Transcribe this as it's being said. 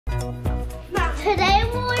today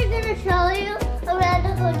we're gonna show you around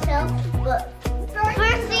the hotel, but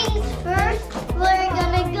first things first, we're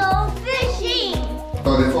gonna go fishing. So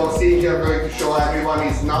the first thing you're going to show everyone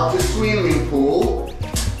is not the swimming pool.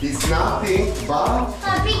 It's nothing but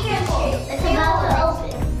Be careful. It's about to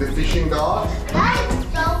open. the fishing dog. Guys,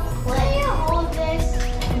 don't let you hold this.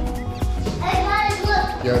 Hey guys, look.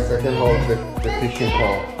 Yes, I can hold the fishing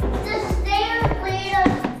pole. The stairs lead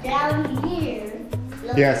us down here.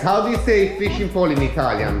 Look. Yes, how do you say fishing pole in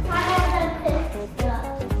Italian?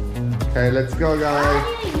 Okay, let's go, guys.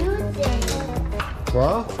 Why do you say it?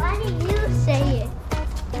 What? Why do you say it?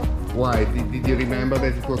 Why? Did you remember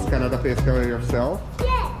that it was Canada Pesca yourself?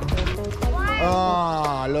 Yeah. Why?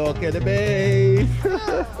 Ah, look at the bait.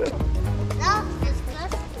 That's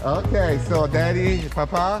disgusting. Okay, so Daddy,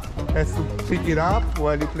 Papa has to pick it up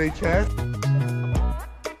while you play chess.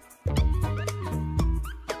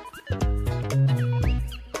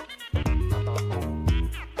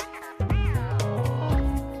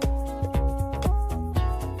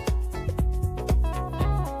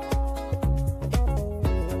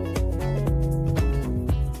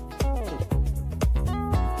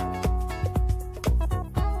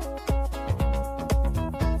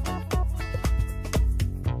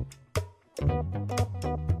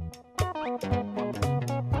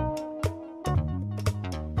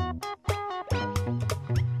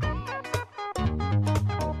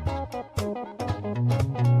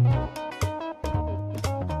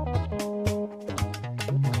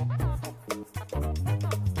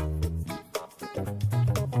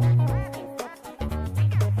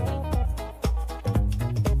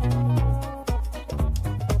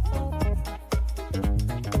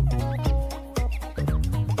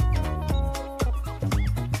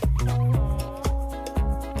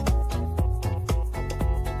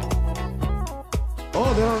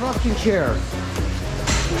 Oh, there are rocking chairs.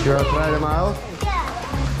 You want to try them out?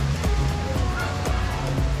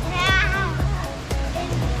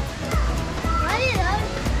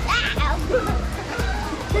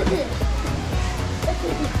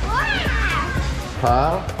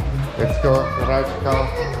 Car. Let's go right car.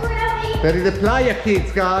 There is the Playa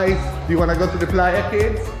Kids, guys. Do you want to go to the Playa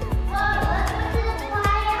Kids?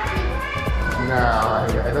 No,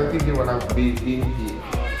 I don't think you want to be in here.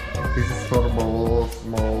 This is for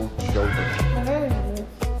small children.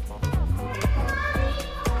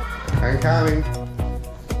 I'm coming.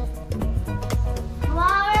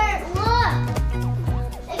 Robert, look!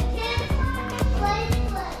 The kids play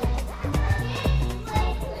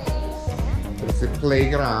place. It's a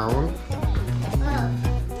playground.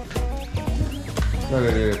 No,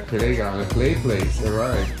 the playground, the play place,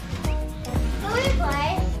 alright. Can we play?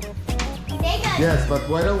 Yes, but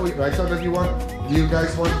why don't we? I thought that you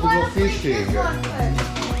guys want to go fishing. First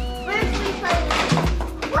we play this.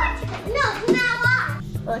 What? No, now what?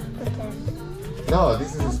 Let's pretend. No,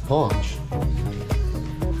 this is a sponge.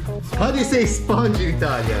 How do you say sponge in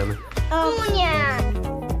Italian? Spugna.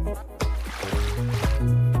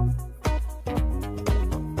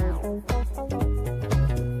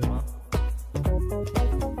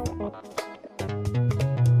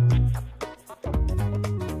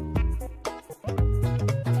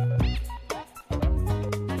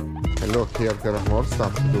 Look here, there are more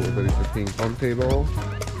stuff to do. There is a ping pong table,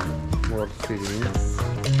 more things,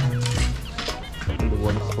 and the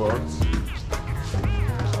water sports.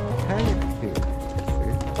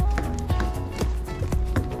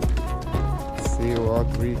 See what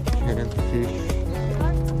we can fish.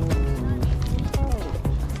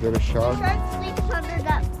 Is there a shark? Shark sleeps under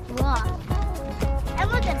that rock.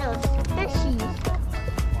 And look at those fishies.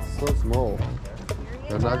 So small.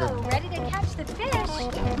 They're not gonna... Ready to catch the fish.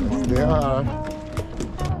 Yes, they are.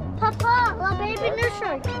 Papa, a baby new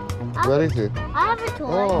shark. Where is it? I have a toy.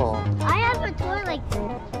 Oh, I have a toy like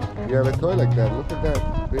this. you have a toy like that. Look at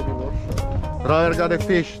that. Baby no shark. Robert got a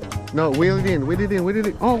fish. No, wheel it in. Wheel it in. Wheel it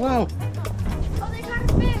in. Oh, wow. Oh, they got a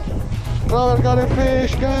fish. Robert got a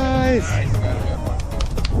fish, guys.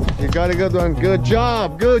 You got a good one. Good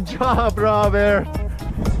job. Good job, Robert.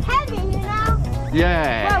 It's heavy, you know?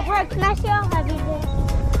 Yeah. Bro, can I see how heavy this is?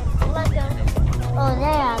 Let go. Oh,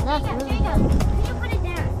 there. That's really heavy. Can you put it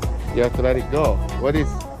down? You have to let it go.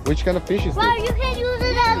 Which kind of fish is Bro, this? you can use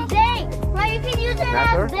it as bait. Bro, you can use it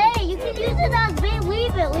Snapper? as bait. You can use it as bait.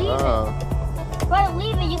 Leave it. Leave it. Oh. Bro,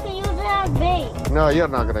 leave it. You can use it as bait. No, you're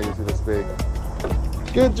not gonna use it as big.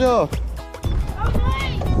 Good job.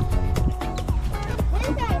 Okay. This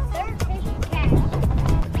is our third fish we catch.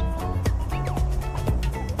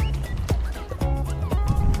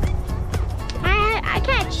 I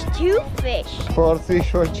catch 2 fish. 4 fish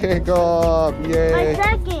for Jacob. My Yay.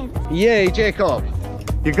 second. Yay, Jacob.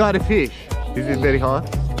 You got a fish. Is it very hot?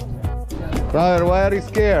 Brother, why are you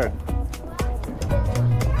scared?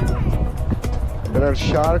 There are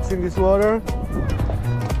sharks in this water?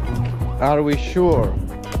 Are we sure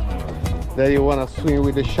that you want to swim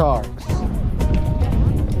with the sharks?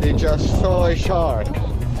 They just saw a shark.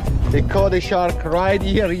 They caught a shark right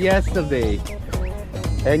here yesterday.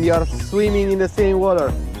 And you are swimming in the same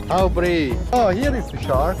water. How brave. Oh, here is the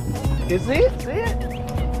shark. Is it? See it?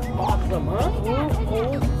 Awesome, huh?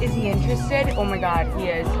 Is he interested? Oh my god, he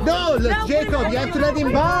is. No, look, Jacob, you have to let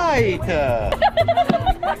him bite.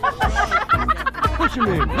 Push him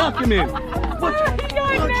in, knock him in.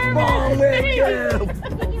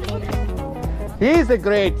 He's a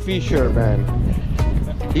great fisherman.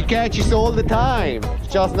 He catches all the time,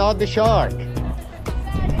 just not the shark.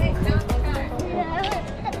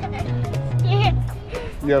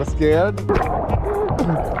 You're scared?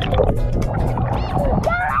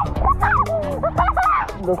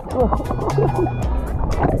 Let's go.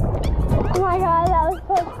 Oh my god, that was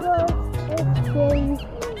so close.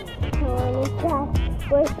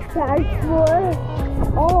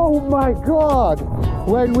 Oh my god!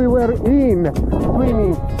 When we were in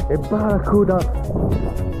swimming, a barracuda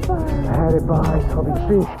had a bite of a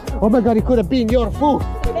fish. Oh my god, it could have been your foot!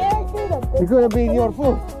 It could have been your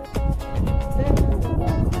foot!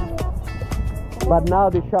 But now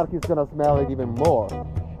the shark is gonna smell it even more.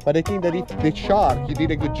 But I think that if the shark, you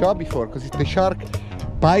did a good job before, because if the shark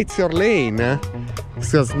bites your lane,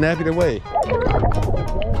 it's gonna snap it away.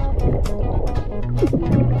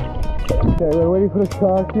 Okay, we're waiting for the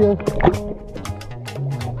shark here.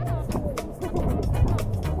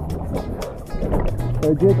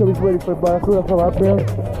 Jacob is waiting for barracuda from up there.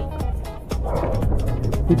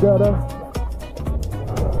 You gotta.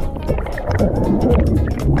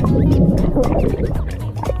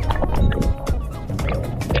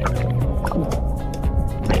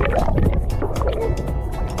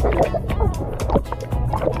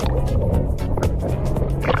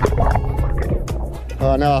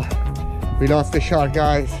 Oh no, we lost the shark,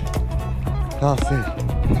 guys. Lost it.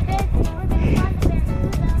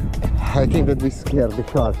 I think that we scared the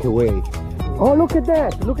shark away. Oh, look at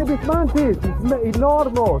that! Look at this mantis! It's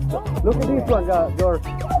enormous! Look at this one, your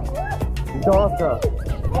daughter.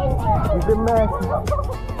 It's a mess.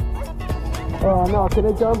 Oh no, can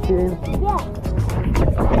I jump in? Yeah.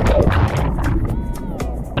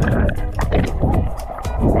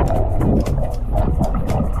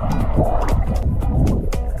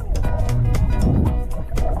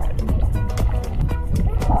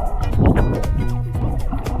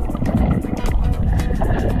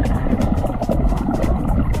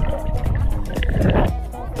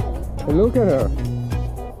 Look at her.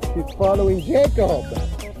 She's following Jacob.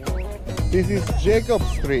 This is Jacob's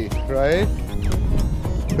Street, right?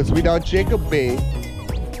 Because without Jacob Bay,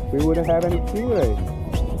 we wouldn't have any stingray.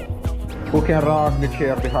 Who can rock the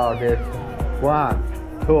chair the hardest? 1,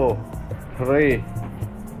 2, 3,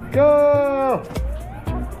 go!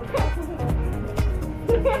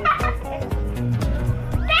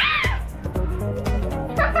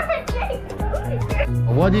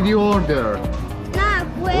 What did you order?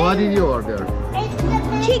 What did you order?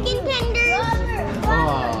 Chicken tenders.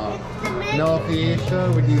 Oh, no fish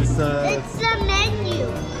with this. It's the menu.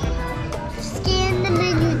 Scan the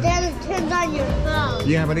menu, then it turns on your phone.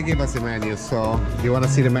 Yeah, but they gave us a menu, so you want to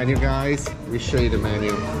see the menu, guys? We show you the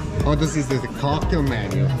menu. Oh, this is the cocktail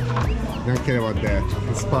menu. Don't care about that.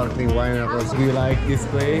 The sparkling wine and rose. Do you like this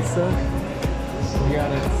place? We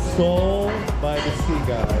got it sold by the sea,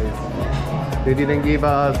 guys. They didn't give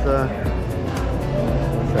us.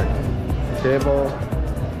 Table.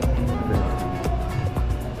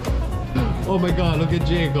 Oh my god, look at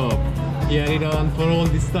Jacob. He had it on for all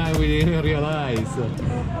this time, we didn't realize.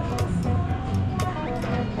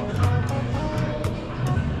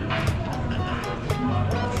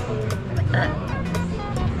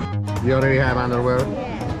 You already have underwear?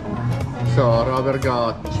 Yeah. So Robert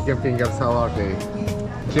got chicken fingers, how are they?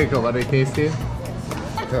 Jacob, are they tasty?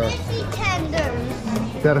 Fishy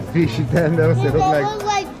tenders. They're fishy tenders, they look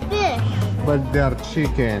like fish. but they're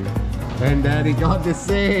chicken. And then he got the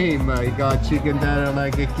same. He got chicken tender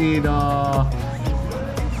like a kiddo.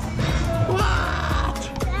 What?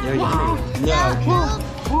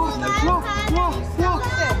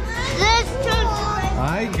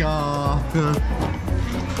 I got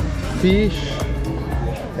fish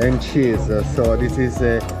and cheese. So this is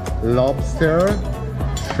a lobster,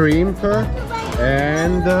 shrimp,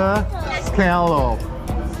 and scallop.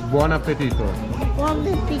 Buon appetito. Buon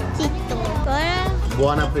appetito.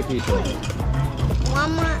 Buon appetito.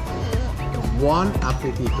 Buon Buon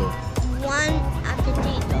appetito.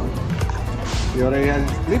 appetito. You already have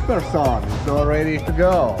slippers on. It's all ready to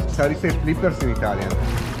go. So how do you say flippers in Italian?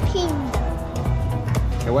 Pinto.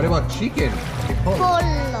 And what about chicken? Pollo.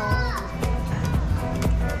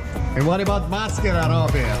 And what about maschera,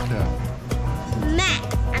 Robert?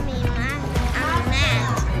 Mask.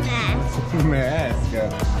 Mask.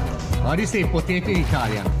 How do you say potato in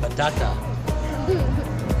Italian? Patata.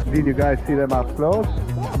 Did you guys see them up close?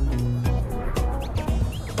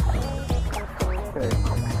 Okay.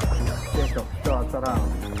 Jacob, show us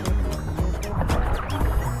around.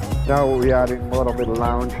 Now we are in more of a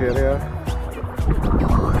lounge area.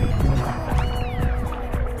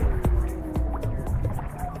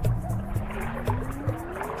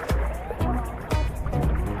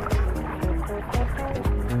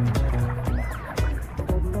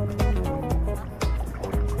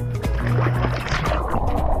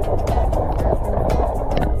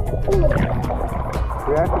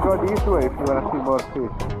 We have to go this way if you want to see more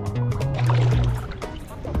fish.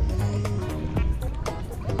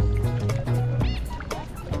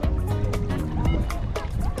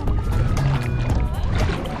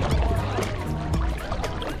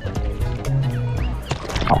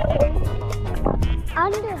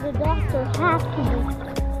 Under the dock there has to be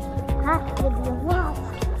lots of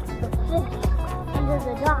fish under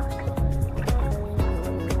the dock.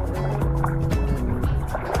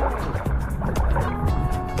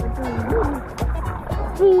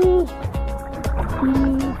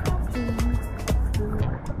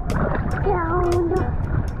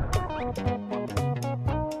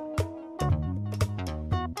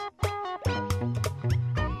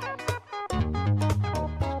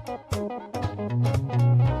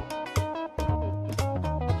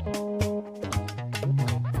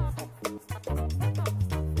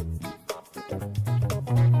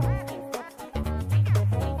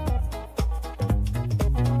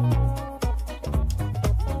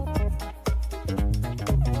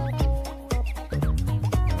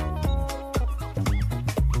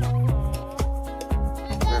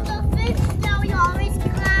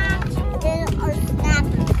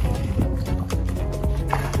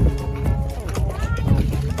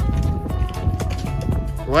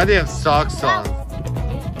 Why do you have socks on?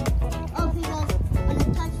 Oh, because when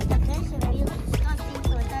it touches the fish, it feels disgusting,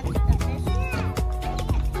 so it touches the fish.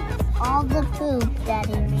 All the poop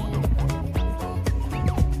Daddy made.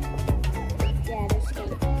 Yeah, that's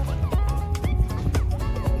good.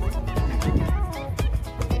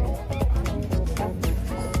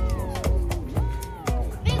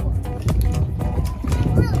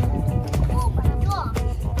 Oh my gosh.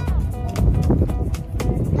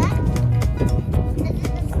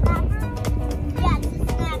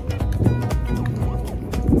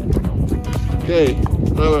 Okay,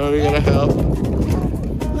 Robert, are you gonna help?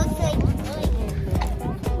 Looks like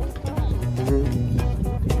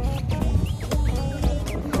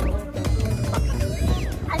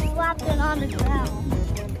I slapped it on the ground.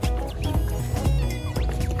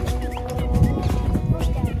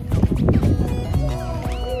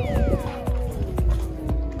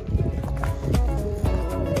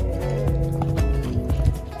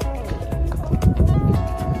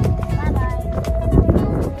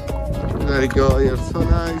 There you go, you're so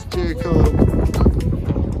nice, Jacob.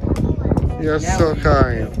 You're so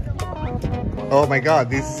kind. Oh my god,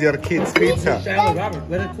 this is your kid's pizza. Salad, Robert.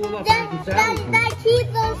 Let it cool off. They keep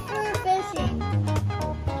those for fishing.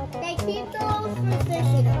 They keep those for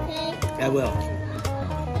fishing, okay? I will.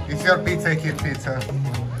 It's your pizza, kid pizza.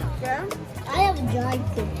 Yeah? I have a giant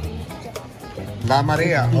pizza. La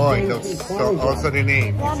Maria. Oh, it looks so, also the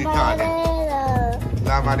name. It's Italian.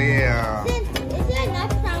 La Maria. Is there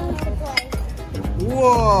enough time to play?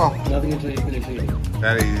 Whoa! Nothing until you finish eating.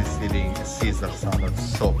 That is eating Caesar salad,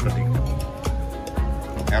 so predictable.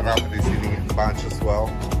 And Robert is eating a bunch as well.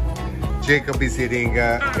 Jacob is eating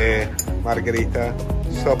a margarita,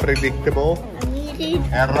 so predictable. I'm eating.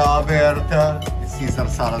 And Robert, Caesar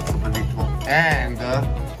salad, so predictable. And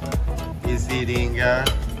is eating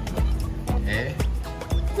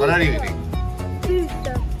what are you eating?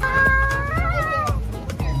 Pizza.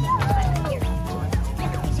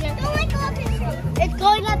 It's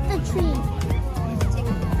going up the tree.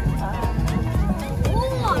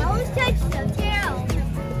 Oh, I always touch the tail.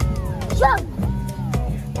 Jump!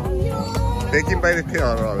 No! Take him by the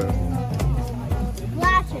tail, Robert.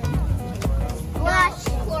 Splash it. Splash.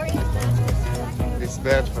 It's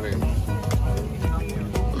bad for him.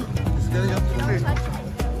 He's getting up to the tree.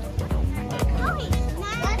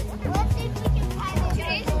 Let's see if we can find it.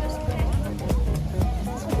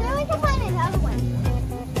 Maybe we can find another one.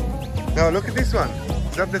 No, look at this one.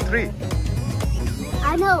 It's up the tree.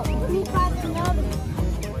 I know. Let me find another